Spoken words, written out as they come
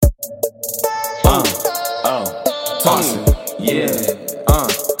toss it, yeah,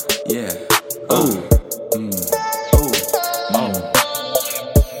 yeah, ooh,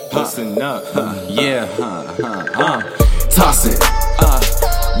 Listen up, yeah, toss it,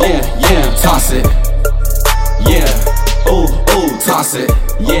 yeah, toss it, yeah, ooh, toss it,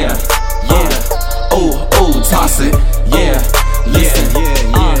 yeah, ooh, toss it, yeah, listen,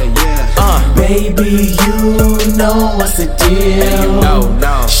 baby, you know what's the deal. no.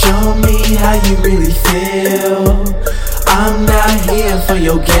 Show me how you really feel. I'm not here for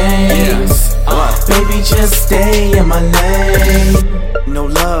your games. Baby, just stay in my lane. no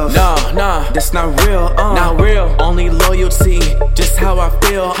love, Nah, that's not real, not real. Only loyalty, just how I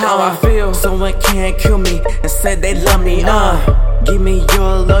feel, Someone can't kill me and said they love me, Give me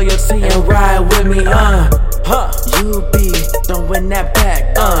your loyalty and ride with me, You be throwing that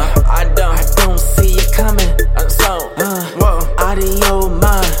back, I don't see it coming, so,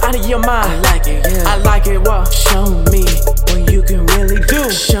 out of your mind, I like it, show me what you can really do,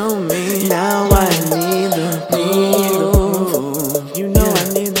 show me, Now I need the groove. you know I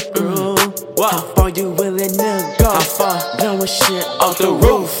need the groove, how far you willing to go, how far, blowing shit off the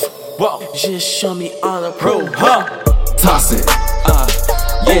roof, just show me all the proof, Toss it,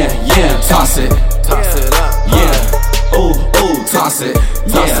 yeah, toss it, yeah, ooh, toss it,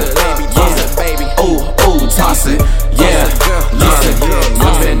 yeah, baby, ooh, toss it, yeah, listen,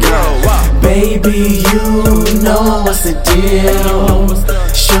 Baby, you know what's the deal.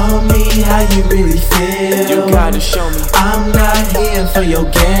 Show me how you really feel. you gotta show me, I'm not here for your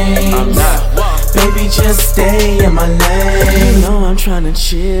games. Baby, just stay in my lane. You know I'm tryna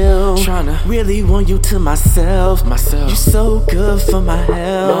chill, really want you to myself. You so good for my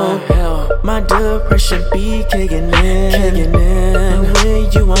health. My depression be kicking in. And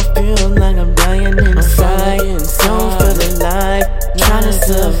when you, I feel like I'm dying inside. Don't feel alive, tryna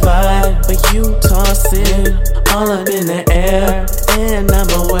survive, but you toss it all up in the air, and I'm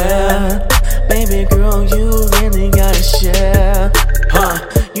aware. Baby girl, you really gotta share.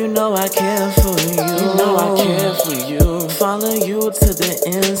 You know I care for you. You know I care for you. Follow you to the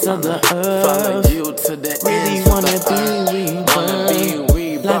ends of the earth. Follow you to the really ends wanna of the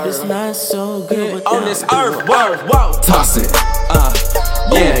be rebirth. Life is not so good without on this earth. Whoa. toss it,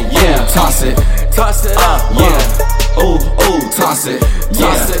 yeah, toss it, yeah, ooh, toss it,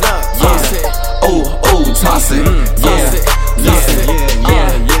 yeah, ooh, toss it, yeah, listen,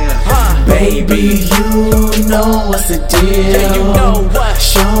 Baby, you know what's the deal. You know what?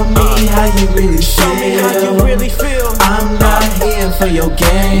 Show me how you really Show me how you really feel. I'm not here for your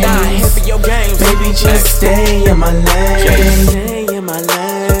games. Not here for your games. Baby, just stay in my lane. Stay in my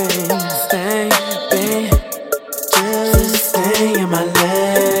lane. Stay, babe. Just Stay in my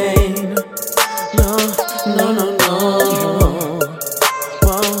lane.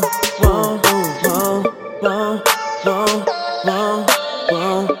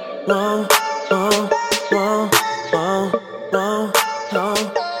 no. Whoa.